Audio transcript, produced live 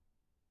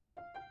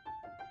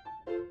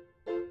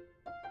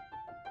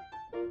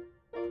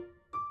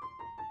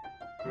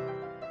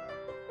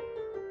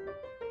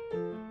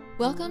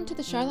Welcome to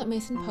the Charlotte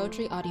Mason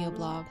Poetry audio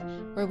blog,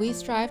 where we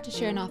strive to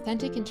share an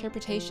authentic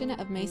interpretation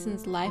of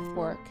Mason's life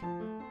work.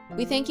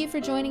 We thank you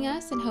for joining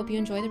us and hope you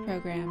enjoy the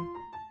program.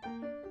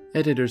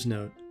 Editor's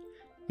note.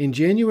 In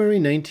January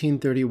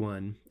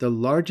 1931, the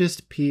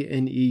largest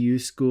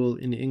PNEU school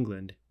in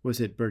England was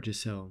at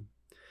Burgess Hill.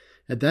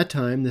 At that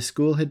time, the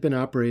school had been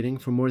operating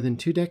for more than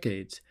 2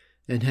 decades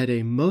and had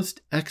a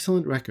most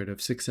excellent record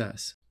of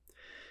success.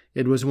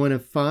 It was one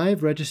of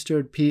 5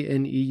 registered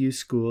PNEU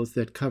schools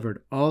that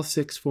covered all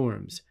 6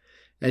 forms,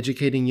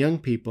 educating young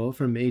people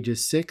from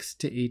ages 6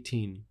 to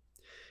 18.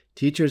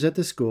 Teachers at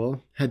the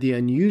school had the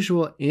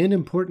unusual and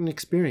important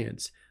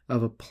experience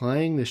of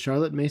applying the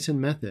Charlotte Mason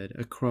method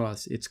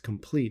across its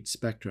complete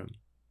spectrum.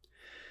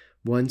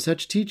 One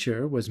such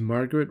teacher was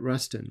Margaret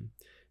Rustin.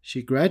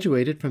 She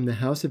graduated from the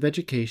House of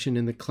Education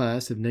in the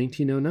class of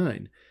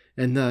 1909,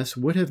 and thus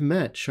would have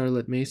met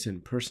Charlotte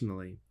Mason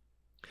personally.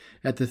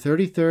 At the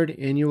 33rd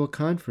Annual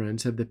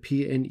Conference of the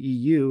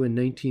PNEU in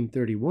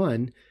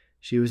 1931,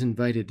 she was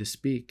invited to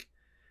speak.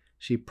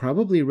 She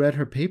probably read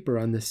her paper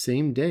on the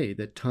same day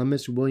that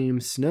Thomas William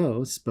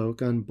Snow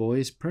spoke on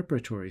boys'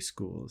 preparatory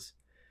schools.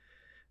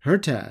 Her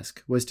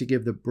task was to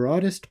give the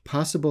broadest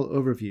possible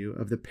overview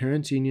of the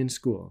Parents' Union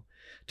School,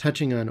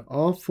 touching on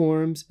all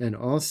forms and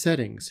all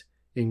settings,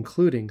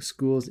 including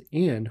schools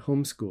and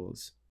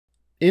homeschools.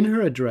 In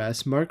her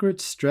address, Margaret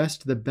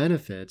stressed the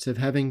benefits of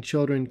having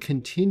children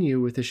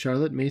continue with the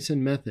Charlotte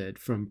Mason method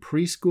from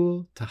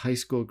preschool to high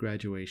school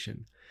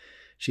graduation.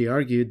 She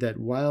argued that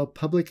while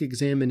public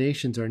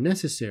examinations are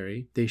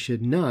necessary, they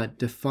should not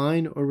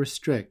define or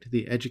restrict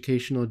the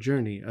educational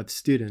journey of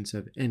students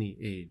of any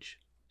age.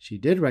 She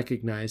did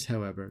recognize,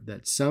 however,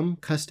 that some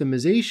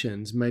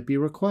customizations might be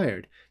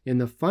required in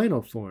the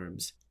final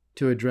forms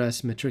to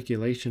address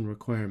matriculation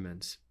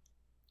requirements.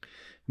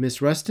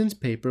 Miss Rustin's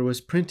paper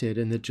was printed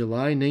in the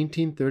July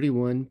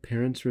 1931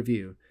 Parents'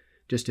 Review,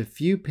 just a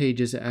few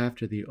pages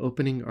after the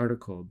opening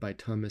article by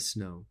Thomas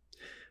Snow.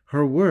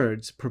 Her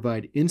words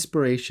provide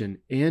inspiration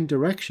and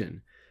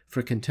direction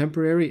for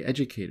contemporary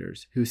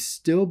educators who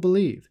still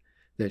believe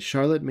that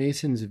Charlotte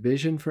Mason's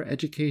vision for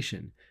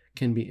education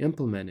can be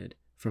implemented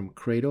from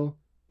cradle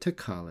to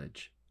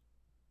college.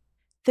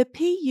 The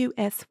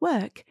P.U.S.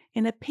 Work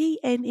in a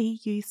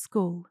PNEU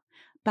School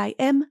by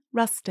M.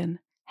 Rustin,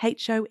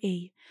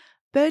 H.O.E.,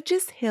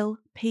 Burgess Hill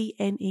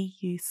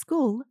PNEU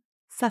School,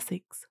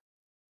 Sussex.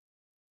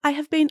 I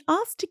have been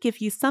asked to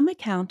give you some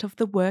account of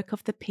the work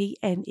of the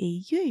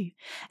PNEU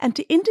and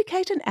to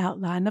indicate an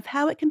outline of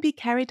how it can be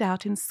carried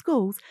out in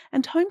schools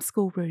and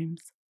homeschool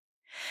rooms.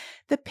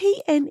 The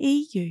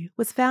PNEU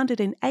was founded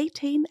in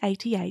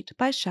 1888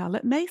 by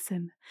Charlotte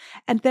Mason,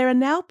 and there are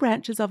now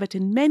branches of it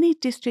in many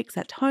districts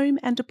at home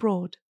and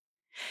abroad.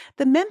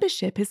 The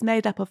membership is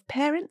made up of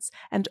parents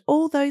and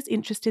all those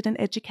interested in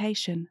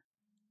education.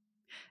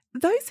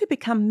 Those who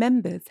become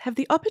members have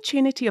the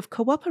opportunity of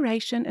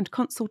cooperation and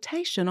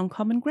consultation on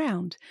common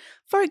ground.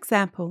 For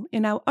example,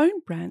 in our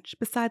own branch,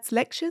 besides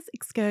lectures,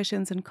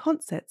 excursions and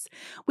concerts,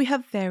 we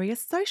have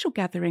various social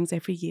gatherings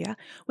every year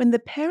when the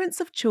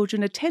parents of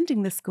children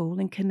attending the school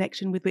in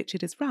connection with which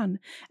it is run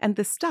and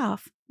the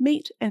staff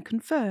meet and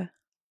confer.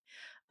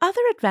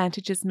 Other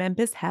advantages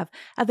members have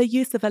are the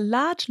use of a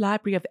large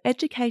library of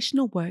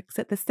educational works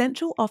at the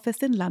Central Office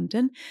in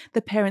London,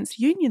 the Parents'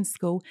 Union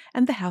School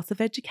and the House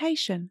of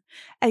Education,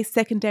 a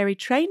secondary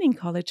training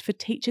college for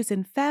teachers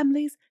in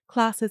families,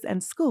 classes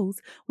and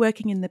schools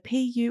working in the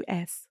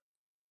P.U.S.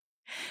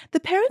 The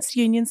Parents'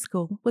 Union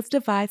School was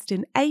devised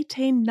in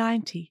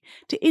 1890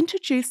 to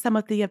introduce some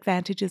of the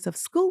advantages of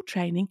school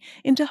training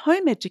into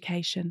home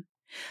education.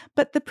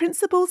 But the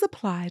principles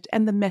applied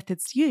and the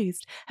methods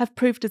used have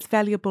proved as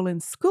valuable in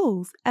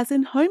schools as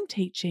in home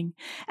teaching,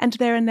 and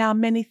there are now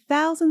many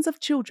thousands of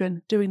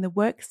children doing the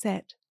work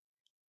set.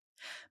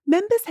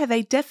 Members have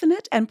a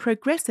definite and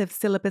progressive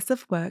syllabus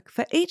of work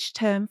for each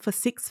term for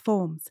 6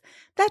 forms,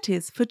 that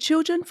is, for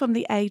children from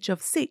the age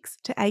of 6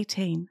 to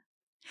 18.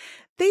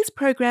 These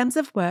programs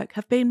of work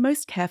have been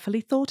most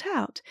carefully thought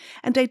out,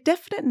 and a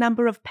definite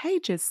number of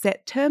pages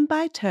set term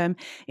by term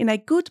in a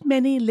good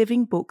many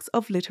living books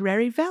of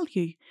literary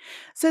value,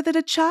 so that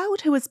a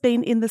child who has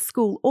been in the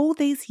school all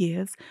these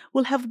years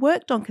will have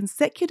worked on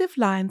consecutive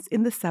lines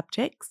in the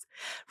subjects,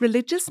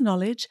 religious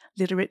knowledge,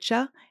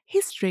 literature,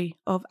 history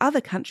of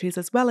other countries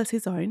as well as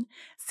his own,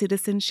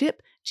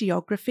 citizenship,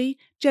 geography,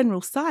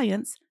 general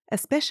science,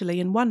 especially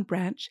in one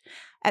branch,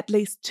 at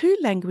least 2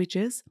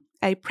 languages,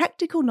 a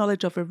practical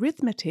knowledge of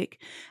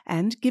arithmetic,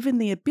 and given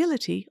the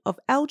ability of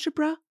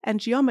algebra and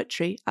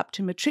geometry up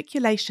to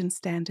matriculation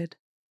standard.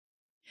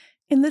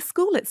 In the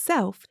school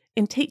itself,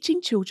 in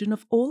teaching children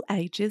of all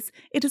ages,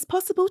 it is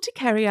possible to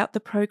carry out the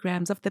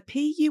programs of the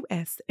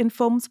P.U.S. in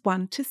forms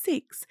 1 to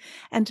 6,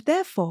 and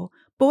therefore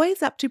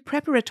boys up to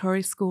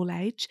preparatory school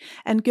age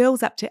and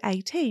girls up to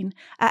 18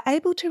 are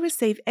able to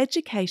receive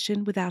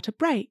education without a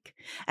break,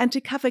 and to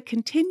cover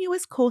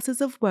continuous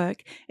courses of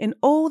work in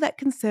all that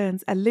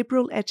concerns a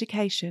liberal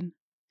education.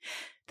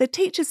 The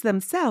teachers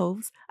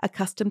themselves,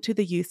 accustomed to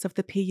the use of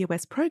the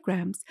P.U.S.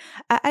 programs,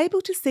 are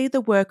able to see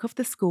the work of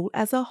the school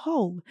as a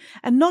whole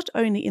and not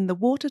only in the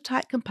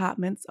watertight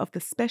compartments of the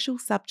special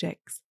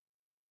subjects.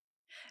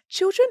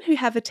 Children who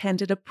have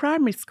attended a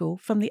primary school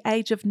from the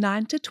age of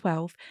 9 to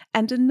 12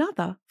 and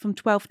another from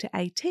 12 to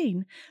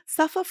 18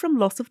 suffer from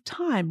loss of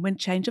time when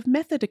change of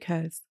method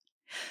occurs.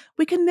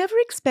 We can never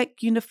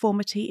expect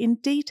uniformity in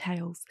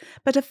details,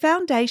 but a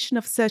foundation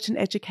of certain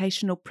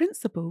educational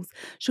principles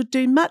should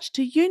do much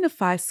to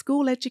unify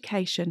school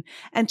education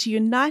and to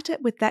unite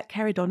it with that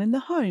carried on in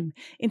the home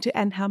into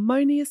an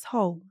harmonious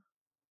whole.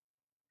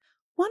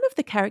 One of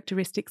the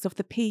characteristics of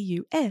the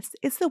P.U.S.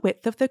 is the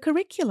width of the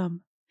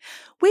curriculum.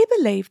 We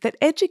believe that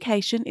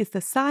education is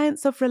the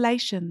science of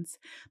relations,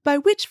 by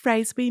which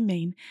phrase we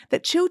mean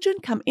that children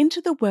come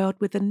into the world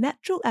with a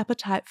natural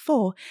appetite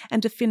for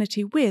and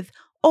affinity with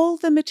all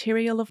the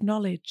material of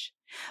knowledge,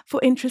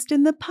 for interest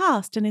in the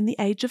past and in the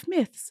age of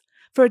myths,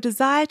 for a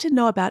desire to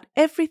know about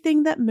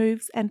everything that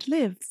moves and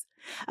lives,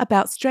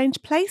 about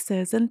strange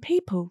places and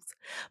peoples,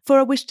 for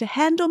a wish to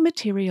handle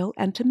material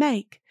and to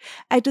make,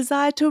 a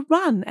desire to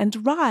run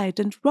and ride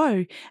and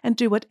row and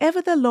do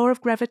whatever the law of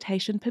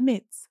gravitation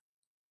permits.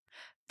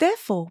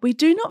 Therefore, we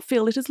do not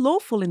feel it is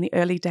lawful in the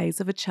early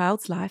days of a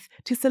child's life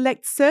to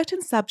select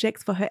certain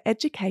subjects for her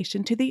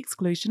education to the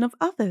exclusion of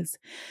others,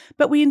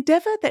 but we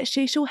endeavour that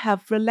she shall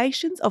have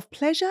relations of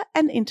pleasure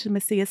and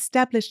intimacy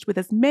established with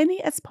as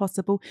many as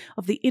possible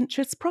of the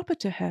interests proper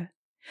to her.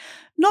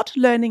 Not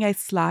learning a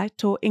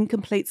slight or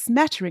incomplete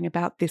smattering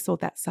about this or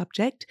that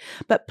subject,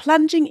 but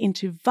plunging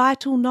into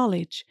vital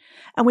knowledge.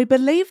 And we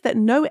believe that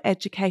no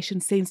education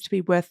seems to be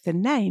worth the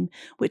name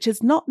which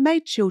has not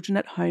made children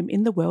at home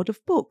in the world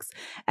of books,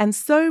 and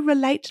so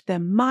relate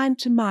them mind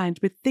to mind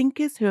with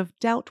thinkers who have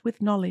dealt with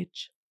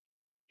knowledge.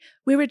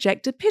 We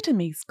reject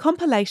epitomes,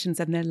 compilations,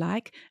 and their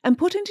like, and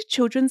put into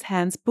children's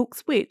hands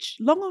books which,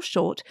 long or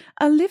short,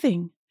 are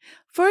living.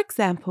 For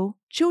example,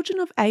 children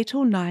of 8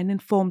 or 9 in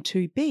Form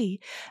 2B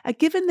are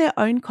given their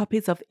own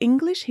copies of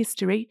English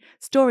history,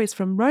 stories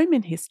from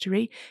Roman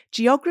history,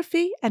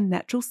 geography, and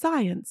natural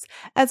science,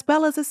 as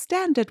well as a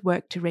standard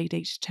work to read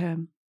each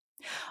term.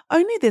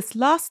 Only this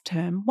last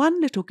term, one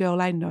little girl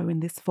I know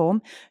in this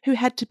form, who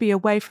had to be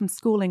away from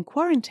school in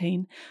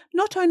quarantine,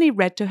 not only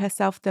read to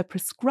herself the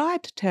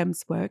prescribed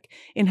term's work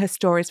in her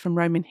stories from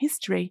Roman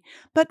history,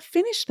 but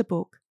finished the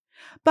book.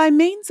 By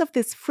means of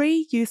this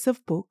free use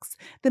of books,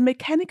 the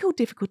mechanical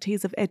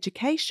difficulties of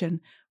education,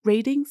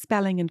 reading,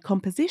 spelling, and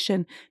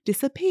composition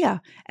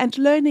disappear, and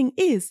learning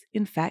is,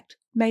 in fact,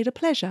 made a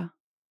pleasure.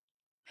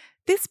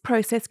 This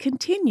process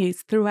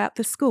continues throughout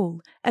the school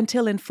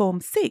until in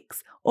Form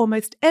 6,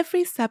 almost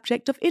every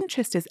subject of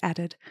interest is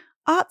added: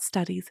 art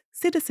studies,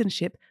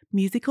 citizenship,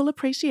 musical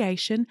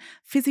appreciation,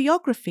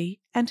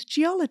 physiography, and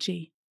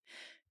geology.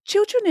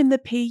 Children in the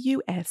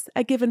P.U.S.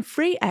 are given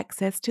free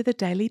access to the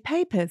daily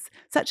papers,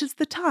 such as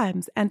The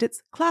Times and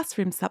its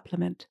classroom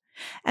supplement,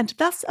 and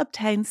thus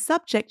obtain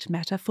subject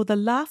matter for the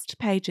last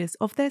pages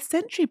of their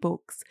century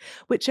books,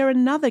 which are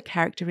another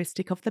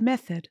characteristic of the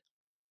method.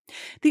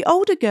 The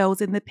older girls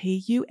in the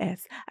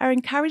P.U.S. are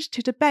encouraged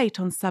to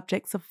debate on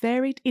subjects of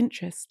varied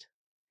interest.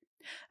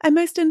 A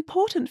most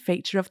important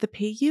feature of the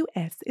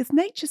P.U.S. is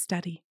nature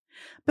study.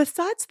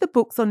 Besides the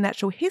books on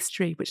natural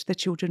history which the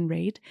children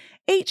read,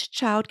 each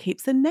child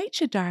keeps a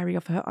nature diary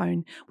of her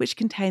own which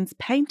contains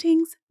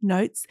paintings,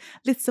 notes,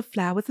 lists of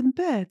flowers and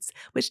birds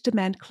which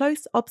demand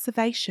close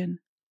observation.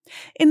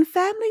 In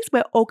families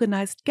where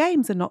organised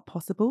games are not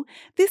possible,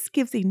 this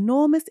gives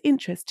enormous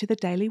interest to the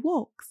daily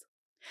walks.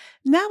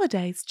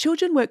 Nowadays,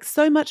 children work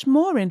so much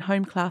more in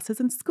home classes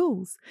and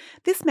schools.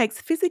 This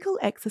makes physical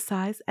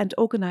exercise and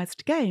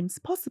organised games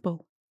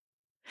possible.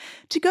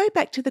 To go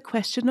back to the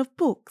question of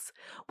books,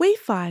 we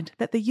find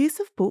that the use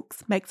of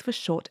books makes for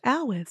short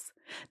hours.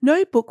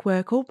 No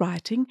bookwork or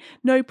writing,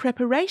 no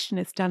preparation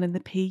is done in the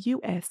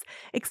P.U.S.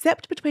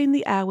 except between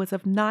the hours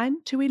of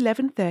 9 to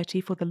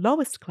 11:30 for the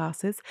lowest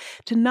classes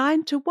to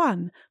 9 to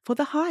 1 for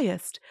the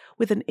highest,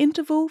 with an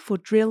interval for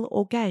drill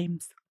or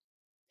games.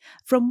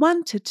 From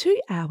 1 to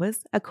 2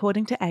 hours,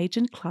 according to age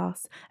and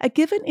class, are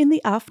given in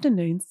the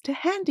afternoons to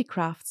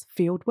handicrafts,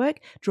 fieldwork,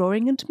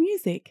 drawing and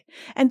music,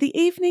 and the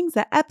evenings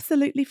are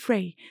absolutely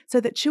free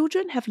so that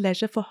children have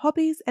leisure for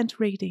hobbies and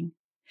reading.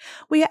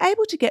 We are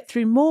able to get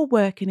through more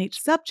work in each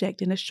subject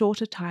in a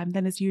shorter time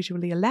than is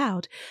usually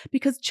allowed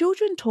because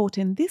children taught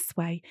in this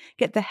way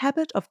get the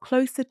habit of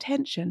close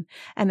attention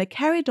and are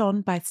carried on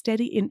by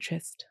steady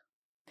interest.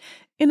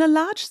 In a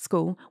large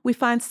school, we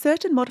find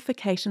certain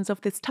modifications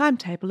of this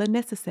timetable are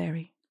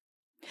necessary.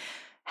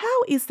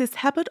 How is this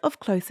habit of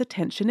close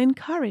attention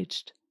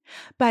encouraged?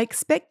 By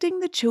expecting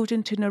the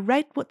children to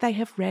narrate what they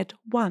have read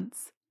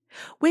once.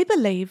 We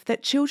believe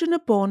that children are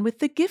born with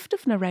the gift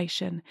of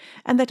narration,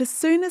 and that as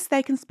soon as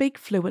they can speak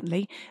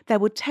fluently, they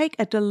will take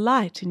a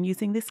delight in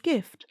using this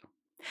gift.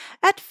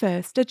 At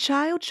first, a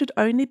child should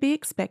only be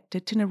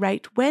expected to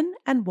narrate when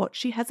and what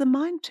she has a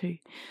mind to.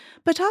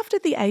 But after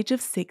the age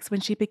of 6,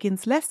 when she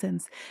begins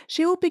lessons,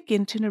 she will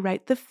begin to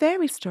narrate the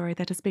fairy story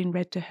that has been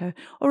read to her,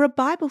 or a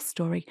Bible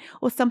story,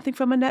 or something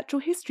from a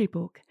natural history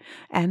book.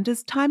 And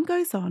as time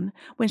goes on,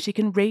 when she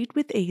can read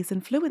with ease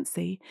and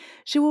fluency,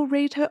 she will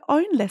read her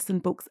own lesson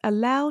books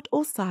aloud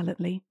or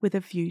silently with a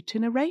view to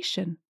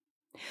narration.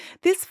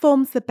 This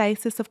forms the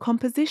basis of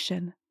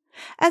composition.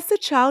 As the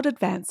child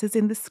advances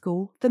in the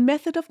school, the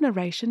method of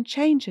narration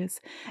changes,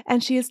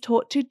 and she is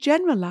taught to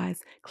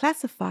generalize,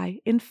 classify,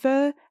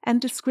 infer, and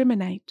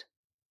discriminate.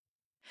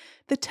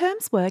 The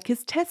term's work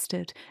is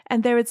tested,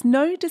 and there is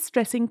no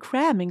distressing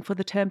cramming for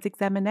the term's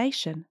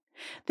examination.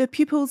 The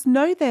pupils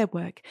know their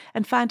work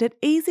and find it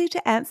easy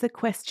to answer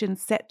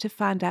questions set to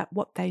find out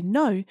what they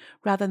know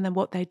rather than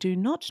what they do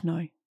not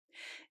know.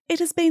 It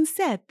has been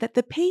said that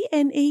the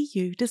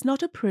PNEU does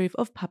not approve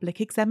of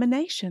public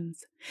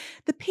examinations.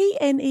 The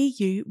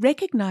PNEU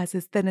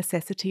recognises the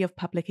necessity of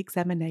public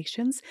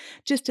examinations,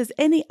 just as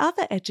any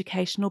other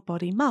educational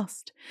body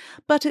must,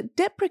 but it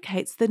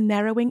deprecates the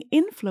narrowing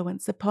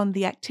influence upon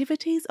the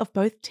activities of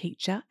both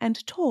teacher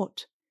and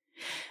taught.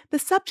 The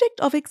subject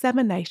of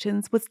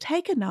examinations was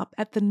taken up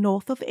at the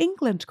North of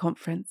England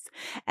Conference,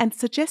 and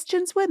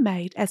suggestions were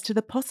made as to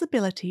the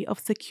possibility of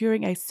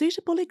securing a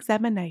suitable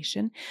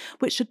examination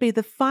which should be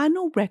the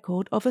final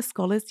record of a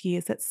scholar's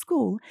years at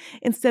school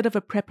instead of a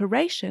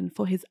preparation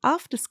for his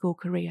after-school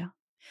career.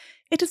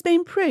 It has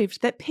been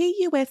proved that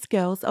P.U.S.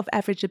 girls of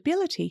average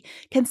ability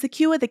can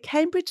secure the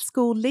Cambridge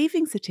School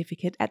Leaving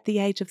Certificate at the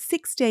age of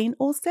 16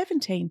 or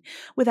 17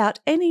 without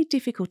any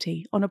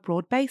difficulty on a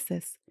broad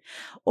basis,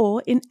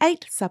 or in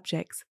 8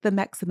 subjects, the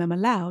maximum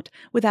allowed,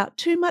 without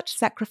too much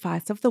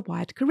sacrifice of the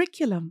wide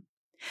curriculum.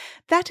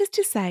 That is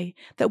to say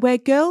that where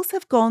girls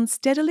have gone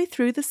steadily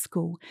through the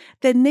school,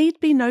 there need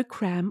be no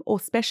cram or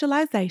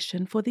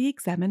specialisation for the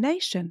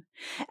examination,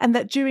 and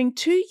that during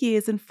 2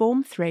 years in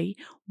Form 3,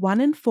 1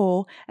 in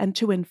 4 and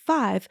 2 in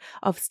 5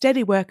 of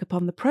steady work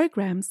upon the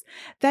programmes,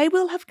 they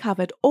will have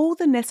covered all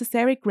the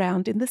necessary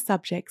ground in the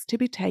subjects to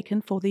be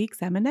taken for the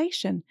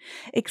examination,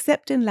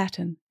 except in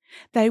Latin.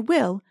 They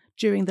will,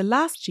 during the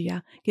last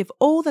year, give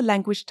all the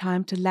language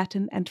time to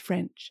Latin and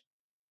French.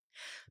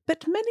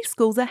 But many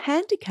schools are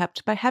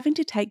handicapped by having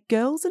to take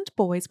girls and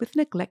boys with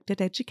neglected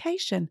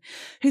education,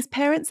 whose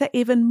parents are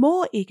even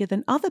more eager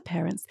than other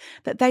parents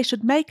that they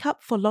should make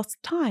up for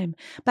lost time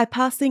by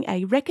passing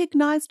a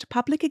recognised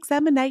public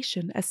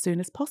examination as soon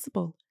as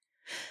possible.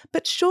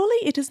 But surely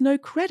it is no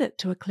credit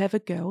to a clever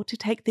girl to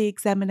take the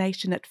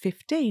examination at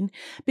 15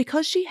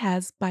 because she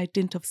has, by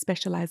dint of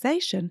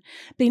specialisation,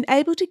 been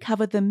able to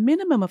cover the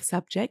minimum of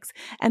subjects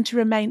and to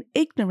remain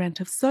ignorant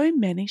of so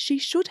many she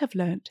should have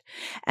learnt,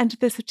 and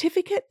the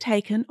certificate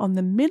taken on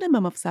the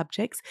minimum of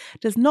subjects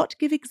does not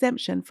give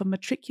exemption from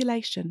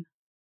matriculation.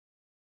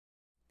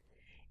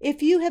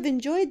 If you have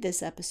enjoyed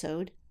this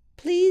episode,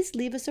 please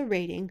leave us a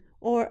rating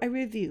or a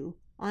review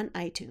on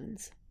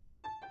iTunes.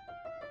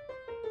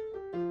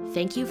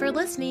 Thank you for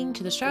listening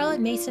to the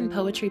Charlotte Mason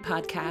Poetry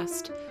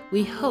Podcast.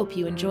 We hope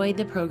you enjoyed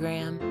the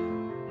program.